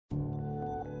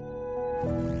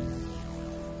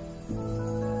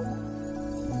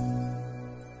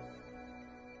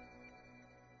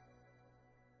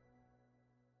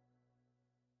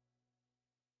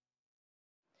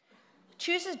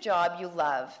Choose a job you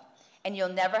love, and you'll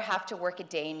never have to work a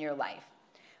day in your life.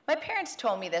 My parents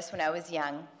told me this when I was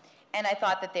young, and I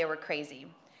thought that they were crazy.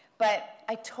 But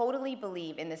I totally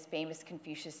believe in this famous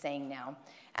Confucius saying now,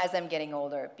 as I'm getting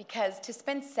older, because to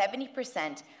spend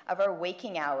 70% of our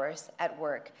waking hours at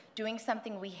work doing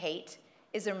something we hate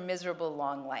is a miserable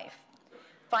long life.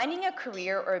 Finding a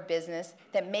career or a business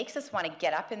that makes us want to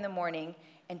get up in the morning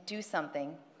and do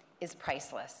something is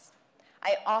priceless.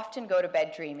 I often go to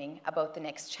bed dreaming about the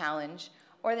next challenge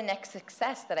or the next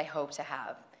success that I hope to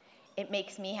have. It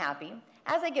makes me happy.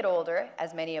 As I get older,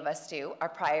 as many of us do, our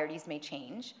priorities may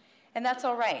change, and that's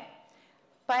all right.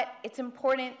 But it's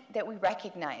important that we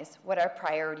recognize what our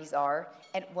priorities are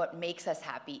and what makes us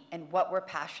happy and what we're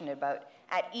passionate about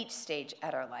at each stage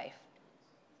of our life.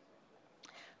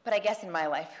 But I guess in my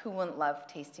life, who wouldn't love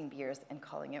tasting beers and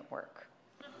calling it work?